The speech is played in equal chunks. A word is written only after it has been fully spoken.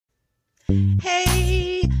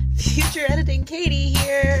Hey, future editing Katie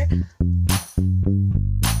here.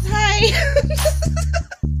 Hi.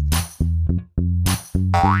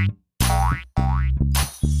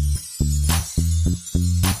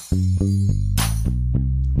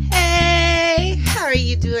 Hey, how are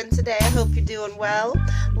you doing today? I hope you're doing well.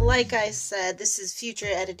 Like I said, this is future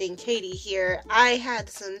editing Katie here. I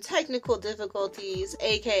had some technical difficulties,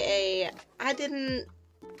 aka I didn't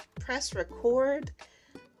press record.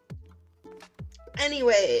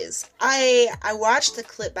 Anyways, I watched the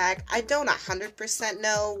clip back. I don't 100%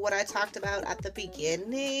 know what I talked about at the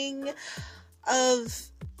beginning of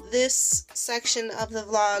this section of the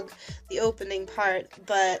vlog, the opening part,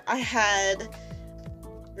 but I had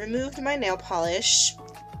removed my nail polish,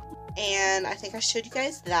 and I think I showed you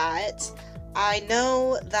guys that. I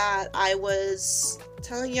know that I was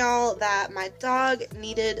telling y'all that my dog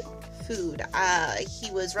needed food.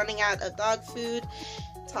 He was running out of dog food.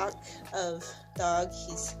 Talk of dog,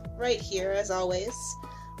 he's right here as always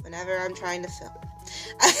whenever I'm trying to film.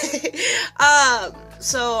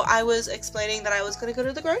 So I was explaining that I was going to go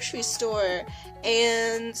to the grocery store,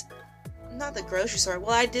 and not the grocery store,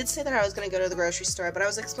 well, I did say that I was going to go to the grocery store, but I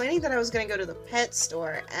was explaining that I was going to go to the pet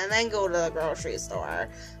store and then go to the grocery store,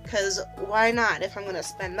 because why not? If I'm going to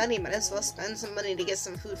spend money, might as well spend some money to get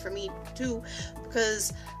some food for me too,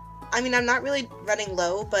 because I mean, I'm not really running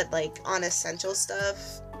low, but like on essential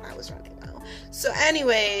stuff, I was running low. So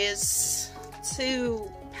anyways, to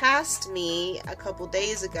past me a couple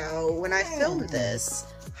days ago when I filmed this,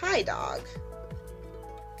 hi dog.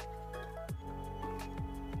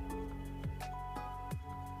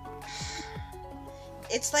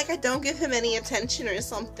 It's like I don't give him any attention or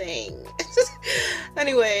something.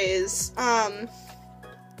 Anyways, to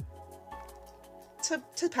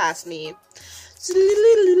pass me.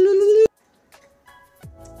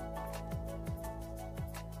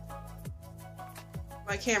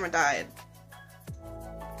 My camera died.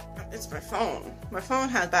 It's my phone. My phone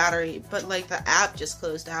has battery, but like the app just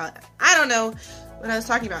closed out. I don't know. When I was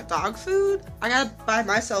talking about dog food, I gotta buy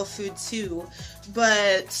myself food too.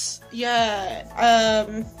 But yeah,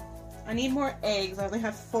 I need more eggs. I only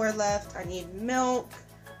have 4 left. I need milk.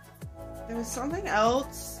 There was something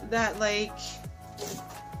else that like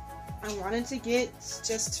I wanted to get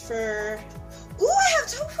just for... Ooh, I have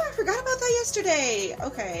tofu! I forgot about that yesterday!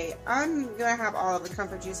 Okay, I'm gonna have all of the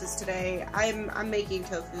comfort juices today. I'm making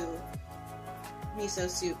tofu miso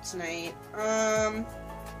soup tonight.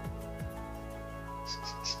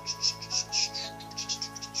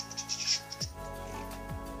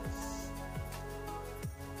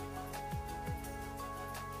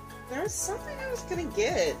 There was something I was gonna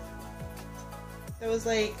get that was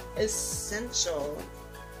like essential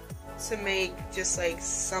to make just like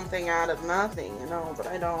something out of nothing, you know, but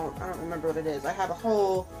I don't remember what it is. I have a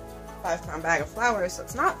whole 5-pound bag of flour, so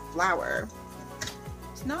it's not flour.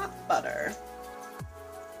 It's not butter.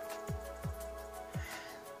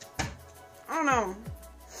 I don't know.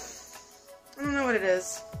 I don't know what it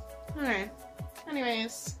is. Okay.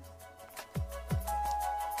 Anyways.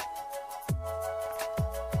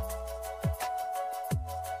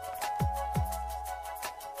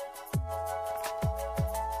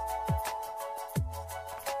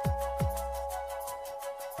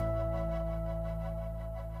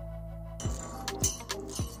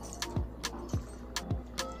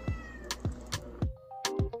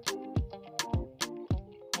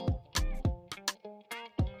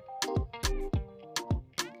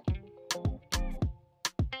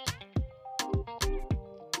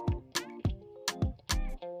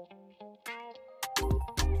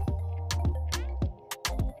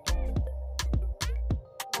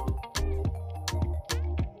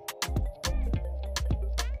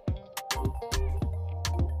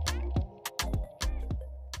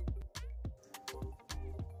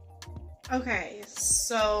 Okay,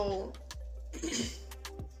 so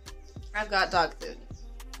I've got dog food.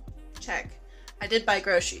 Check. I did buy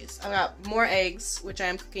groceries. I got more eggs, which I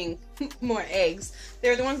am cooking more eggs.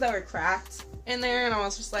 They're the ones that were cracked in there, and I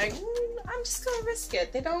was just like, I'm just gonna risk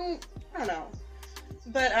it. They don't, I don't know.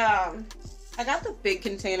 But, I got the big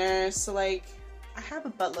containers, so like, I have a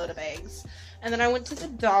buttload of eggs. And then I went to the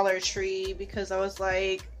Dollar Tree because I was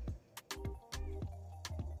like,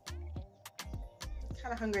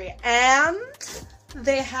 hungry, and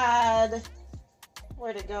they had,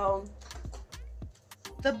 where'd it go,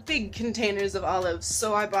 the big containers of olives,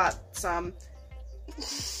 so I bought some.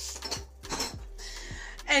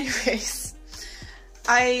 Anyways,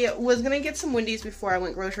 I was gonna get some Wendy's before I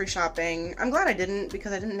went grocery shopping. I'm glad I didn't,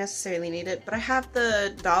 because I didn't necessarily need it, but I have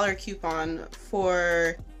the dollar coupon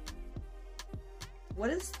for, what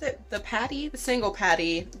is the patty? The single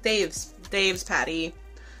patty. Dave's Dave's patty.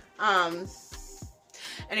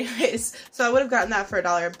 Anyways, so I would have gotten that for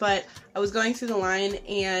 $1, but I was going through the line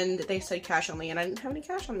and they said cash only, and I didn't have any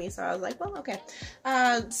cash on me, so I was like, well, okay.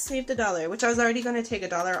 Saved $1, which I was already going to take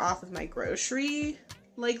 $1 off of my grocery,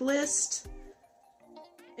 like, list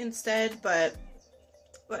instead, but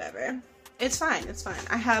whatever. It's fine, it's fine.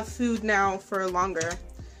 I have food now for longer.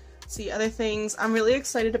 See, other things, I'm really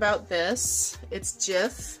excited about this. It's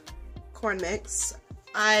Jif corn mix.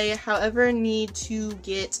 I, however, need to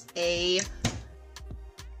get a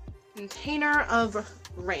container of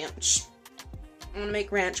ranch. I'm gonna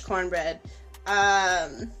make ranch cornbread.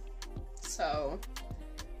 So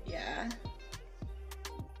yeah,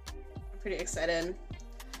 I'm pretty excited.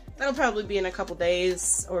 That'll probably be in a couple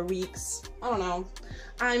days or weeks. I don't know.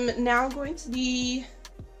 I'm now going to be,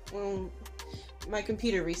 well, my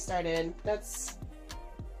computer restarted. That's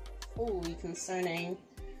wholly concerning.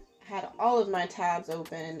 I had all of my tabs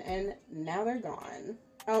open and now they're gone.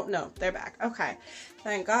 Oh, no, they're back. Okay.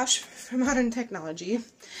 Thank gosh for modern technology.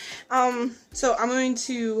 So I'm going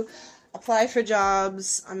to apply for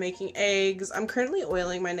jobs. I'm making eggs. I'm currently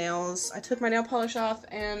oiling my nails. I took my nail polish off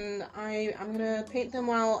and I'm gonna paint them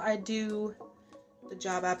while I do the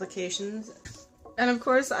job applications. And of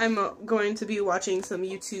course, I'm going to be watching some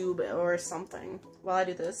YouTube or something while I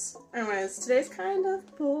do this. Anyways, today's kind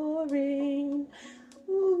of boring.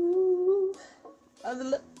 Ooh.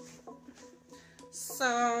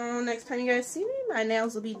 So next time you guys see me, my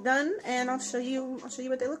nails will be done, and I'll show you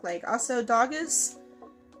what they look like. Also, dog is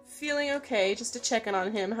feeling okay, just to check in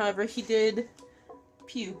on him. However, he did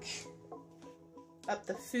puke up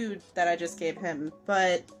the food that I just gave him,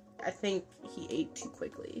 but I think he ate too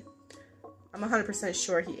quickly. I'm 100%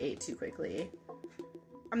 sure he ate too quickly.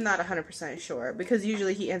 I'm not 100% sure, because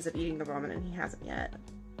usually he ends up eating the vomit and he hasn't yet.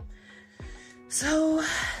 So,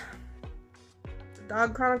 the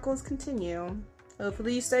dog chronicles continue.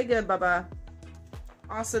 Hopefully you stay good, Bubba.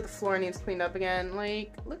 Also, the floor needs cleaned up again.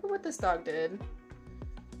 Like, look at what this dog did.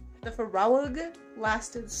 The Farrowg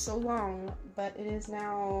lasted so long, but it is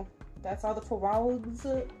now, that's all the Farrowg's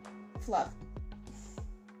fluff.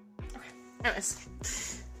 Okay, anyways.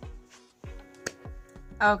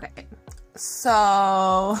 Okay,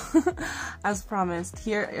 so, as promised,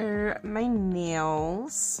 here are my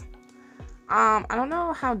nails. I don't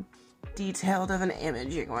know how detailed of an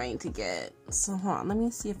image you're going to get. So hold on, let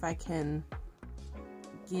me see if I can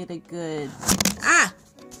get a good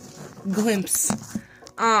glimpse.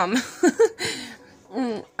 I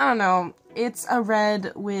don't know. It's a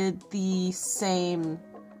red with the same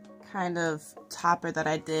kind of topper that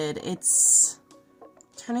I did. It's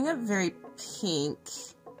turning up very pink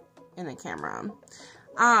in the camera.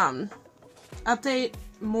 Update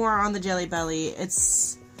more on the Jelly Belly.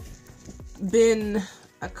 It's been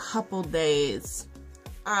a couple days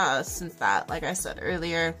since that, like I said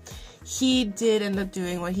earlier. He did end up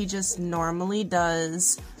doing what he just normally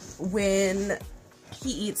does when he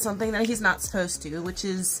eats something that he's not supposed to, which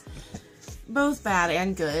is both bad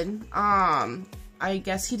and good. I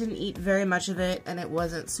guess he didn't eat very much of it and it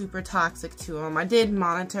wasn't super toxic to him. I did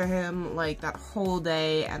monitor him like that whole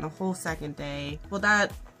day and the whole second day. Well,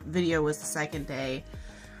 that video was the second day.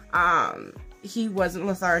 He wasn't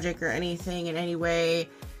lethargic or anything in any way.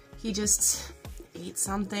 He just ate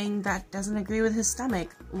something that doesn't agree with his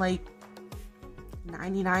stomach, like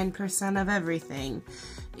 99% of everything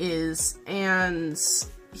is. And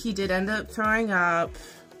he did end up throwing up,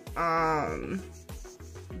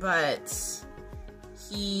 but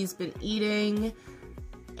he's been eating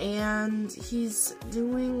and he's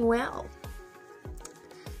doing well.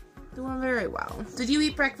 Doing very well. Did you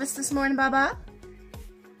eat breakfast this morning, Baba?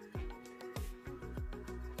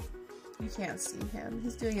 You can't see him.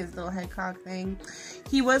 He's doing his little head cock thing.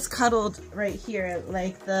 He was cuddled right here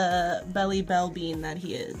like the belly bell bean that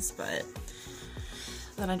he is, but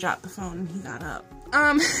then I dropped the phone and he got up.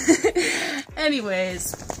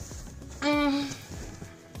 Anyways.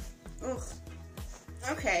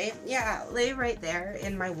 Okay, yeah, lay right there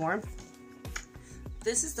in my warmth.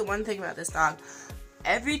 This is the one thing about this dog.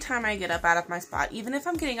 Every time I get up out of my spot, even if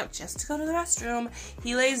I'm getting up just to go to the restroom,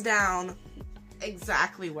 he lays down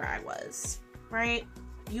exactly where I was, right?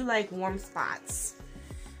 You like warm spots.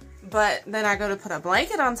 But then I go to put a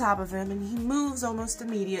blanket on top of him and he moves almost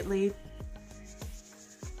immediately.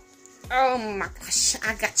 Oh my gosh,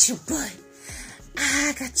 I got your butt.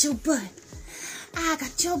 I got your butt. I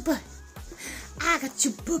got your butt. I got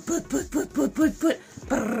your butt.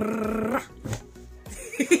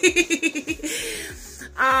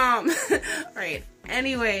 Right.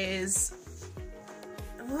 Anyways,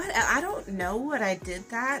 what? I don't know what I did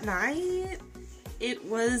that night. It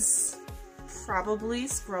was probably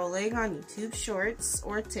scrolling on YouTube Shorts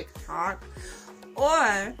or TikTok,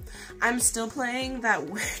 or I'm still playing that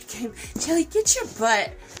weird game. Jelly, get your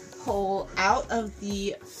butt hole out of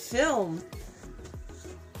the film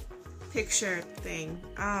picture thing.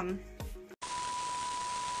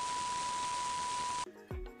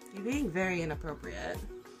 You're being very inappropriate.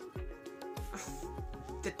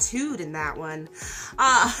 The toot in that one.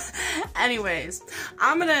 Anyways,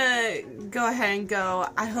 I'm gonna go ahead and go.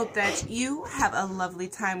 I hope that you have a lovely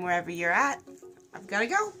time wherever you're at. I've gotta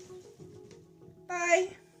go. Bye.